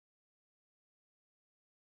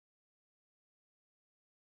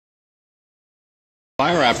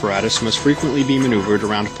Fire apparatus must frequently be maneuvered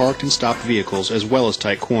around parked and stopped vehicles as well as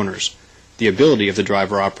tight corners. The ability of the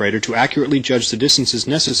driver-operator to accurately judge the distances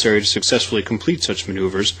necessary to successfully complete such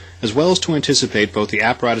maneuvers, as well as to anticipate both the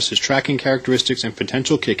apparatus's tracking characteristics and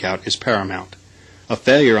potential kickout, is paramount. A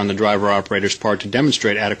failure on the driver-operator's part to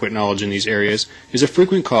demonstrate adequate knowledge in these areas is a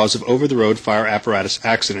frequent cause of over-the-road fire apparatus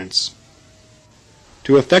accidents.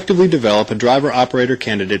 To effectively develop a driver-operator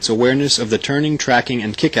candidate's awareness of the turning, tracking,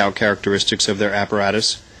 and kickout characteristics of their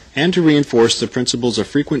apparatus, and to reinforce the principles of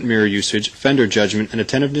frequent mirror usage, fender judgment, and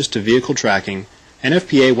attentiveness to vehicle tracking,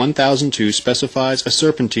 NFPA 1002 specifies a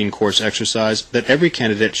serpentine course exercise that every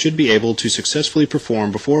candidate should be able to successfully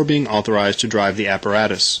perform before being authorized to drive the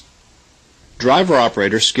apparatus.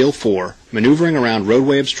 Driver-operator Skill 4, Maneuvering Around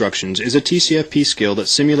Roadway Obstructions, is a TCFP skill that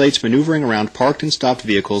simulates maneuvering around parked and stopped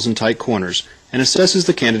vehicles in tight corners and assesses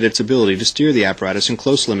the candidate's ability to steer the apparatus in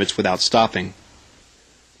close limits without stopping.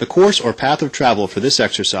 The course or path of travel for this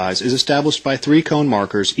exercise is established by 3 cone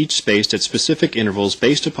markers, each spaced at specific intervals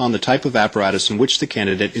based upon the type of apparatus in which the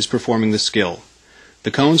candidate is performing the skill.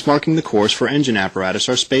 The cones marking the course for engine apparatus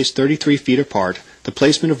are spaced 33 feet apart, the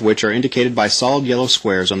placement of which are indicated by solid yellow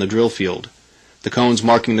squares on the drill field. The cones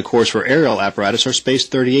marking the course for aerial apparatus are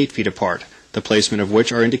spaced 38 feet apart, the placement of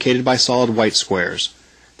which are indicated by solid white squares.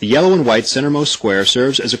 The yellow and white centermost square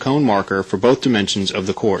serves as a cone marker for both dimensions of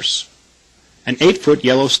the course. An 8-foot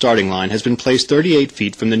yellow starting line has been placed 38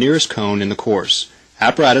 feet from the nearest cone in the course.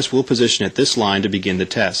 Apparatus will position at this line to begin the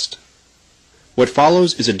test. What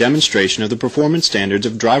follows is a demonstration of the performance standards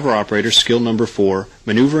of driver-operator skill number 4,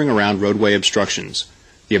 Maneuvering Around Roadway Obstructions.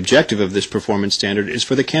 The objective of this performance standard is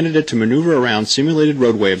for the candidate to maneuver around simulated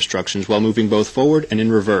roadway obstructions while moving both forward and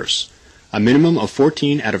in reverse. A minimum of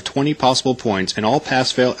 14 out of 20 possible points and all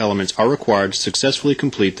pass-fail elements are required to successfully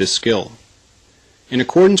complete this skill. In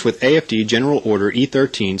accordance with AFD General Order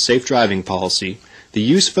E13 Safe Driving Policy, the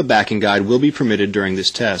use of a backing guide will be permitted during this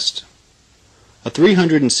test. A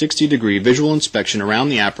 360-degree visual inspection around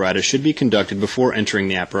the apparatus should be conducted before entering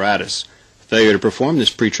the apparatus. Failure to perform this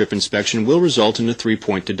pre-trip inspection will result in a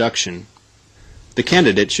 3-point deduction. The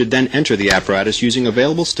candidate should then enter the apparatus using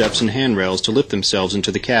available steps and handrails to lift themselves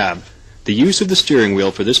into the cab. The use of the steering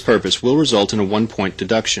wheel for this purpose will result in a 1-point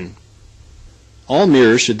deduction. All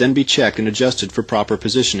mirrors should then be checked and adjusted for proper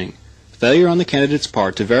positioning. Failure on the candidate's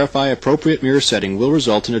part to verify appropriate mirror setting will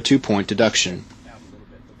result in a 2-point deduction.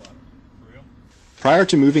 Prior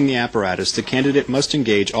to moving the apparatus, the candidate must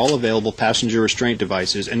engage all available passenger restraint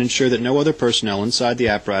devices and ensure that no other personnel inside the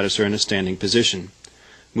apparatus are in a standing position.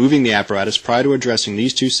 Moving the apparatus prior to addressing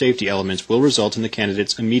these 2 safety elements will result in the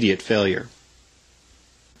candidate's immediate failure.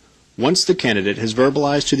 Once the candidate has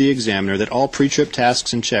verbalized to the examiner that all pre-trip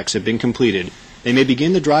tasks and checks have been completed, they may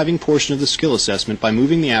begin the driving portion of the skill assessment by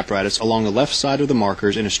moving the apparatus along the left side of the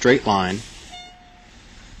markers in a straight line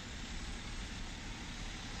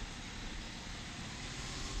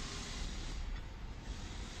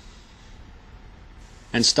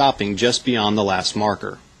and stopping just beyond the last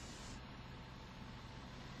marker.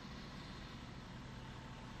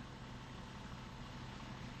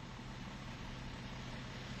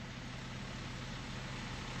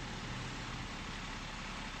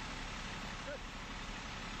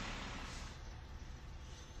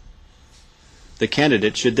 The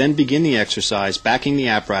candidate should then begin the exercise backing the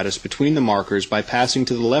apparatus between the markers by passing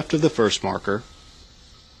to the left of the first marker,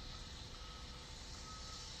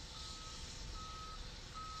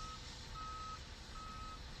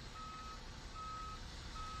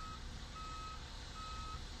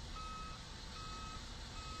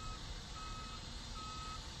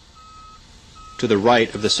 to the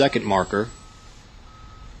right of the second marker,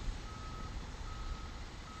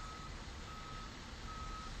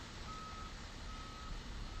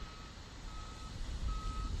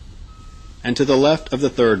 and to the left of the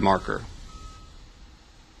third marker.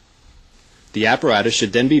 The apparatus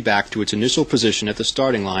should then be back to its initial position at the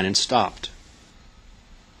starting line and stopped.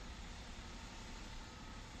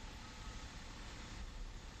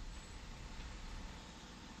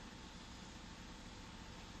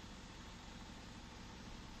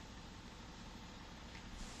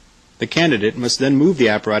 The candidate must then move the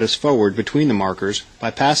apparatus forward between the markers by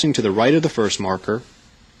passing to the right of the first marker,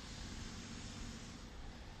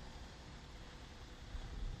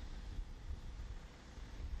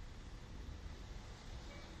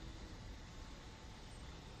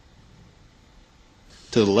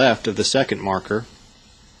 to the left of the second marker,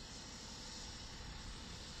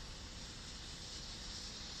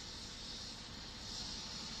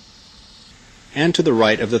 and to the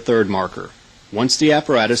right of the third marker. Once the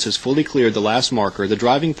apparatus has fully cleared the last marker, the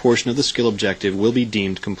driving portion of the skill objective will be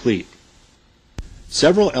deemed complete.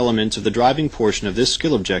 Several elements of the driving portion of this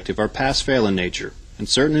skill objective are pass-fail in nature, and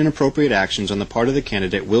certain inappropriate actions on the part of the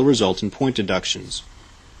candidate will result in point deductions.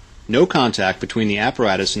 No contact between the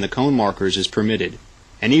apparatus and the cone markers is permitted.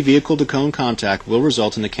 Any vehicle-to-cone contact will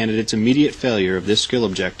result in the candidate's immediate failure of this skill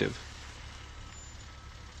objective.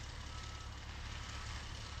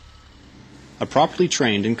 A properly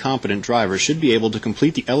trained and competent driver should be able to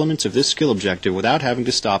complete the elements of this skill objective without having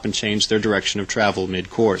to stop and change their direction of travel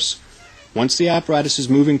mid-course. Once the apparatus is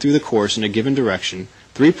moving through the course in a given direction,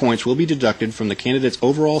 3 points will be deducted from the candidate's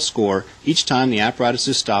overall score each time the apparatus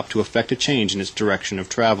is stopped to effect a change in its direction of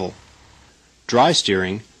travel. Dry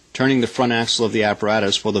steering, turning the front axle of the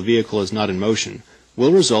apparatus while the vehicle is not in motion,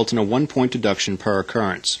 will result in a 1-point deduction per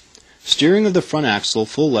occurrence. Steering of the front axle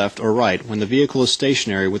full left or right when the vehicle is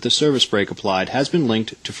stationary with the service brake applied has been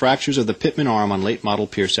linked to fractures of the pitman arm on late model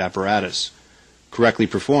Pierce apparatus. Correctly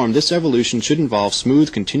performed, this evolution should involve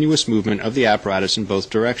smooth, continuous movement of the apparatus in both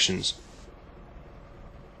directions.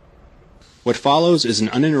 What follows is an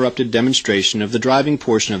uninterrupted demonstration of the driving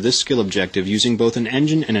portion of this skill objective using both an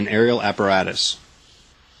engine and an aerial apparatus.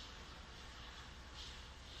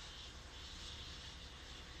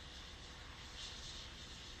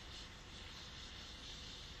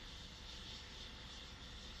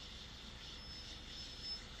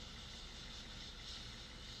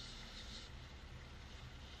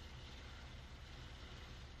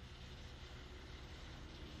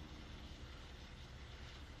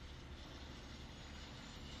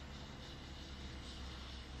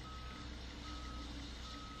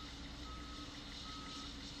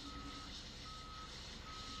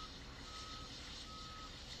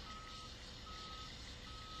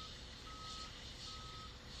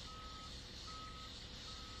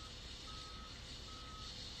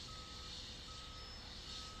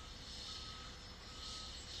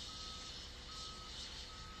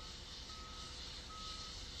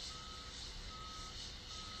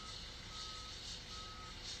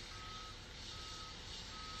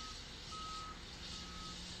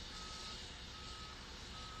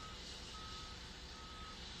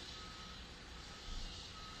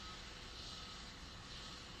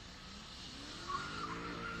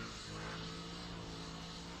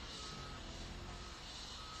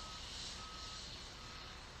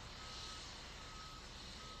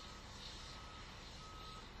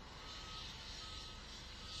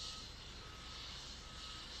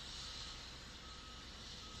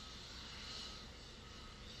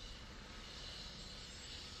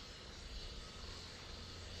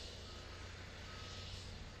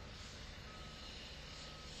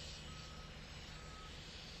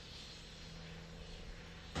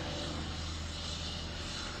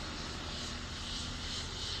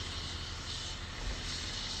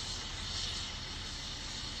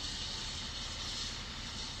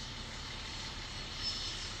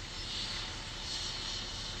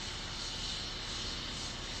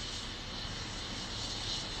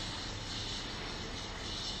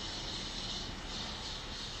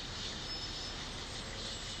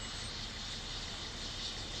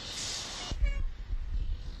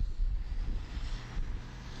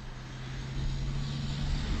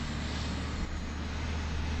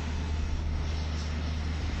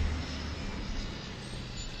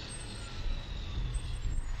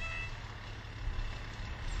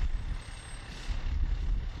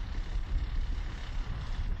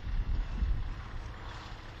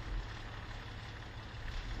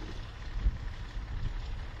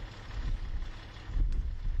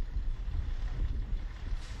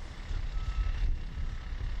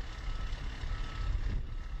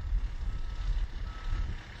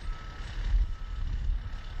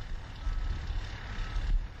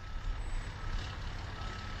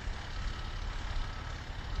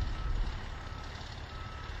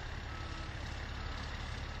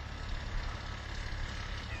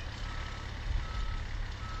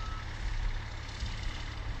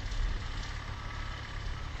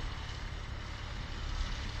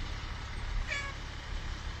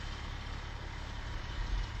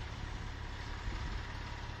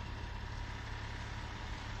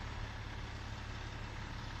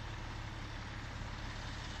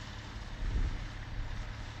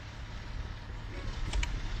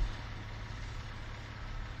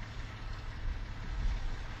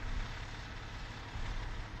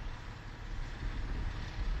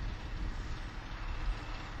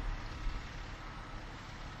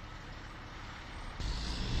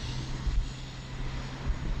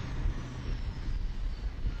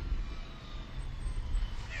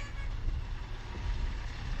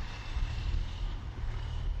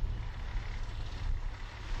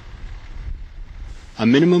 A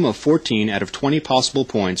minimum of 14 out of 20 possible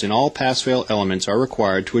points in all pass-fail elements are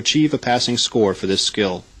required to achieve a passing score for this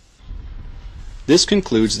skill. This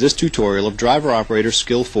concludes this tutorial of Driver-Operator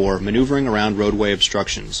Skill 4, Maneuvering Around Roadway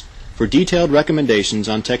Obstructions. For detailed recommendations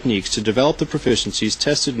on techniques to develop the proficiencies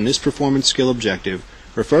tested in this performance skill objective,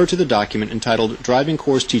 refer to the document entitled Driving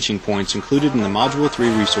Course Teaching Points included in the Module 3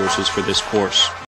 resources for this course.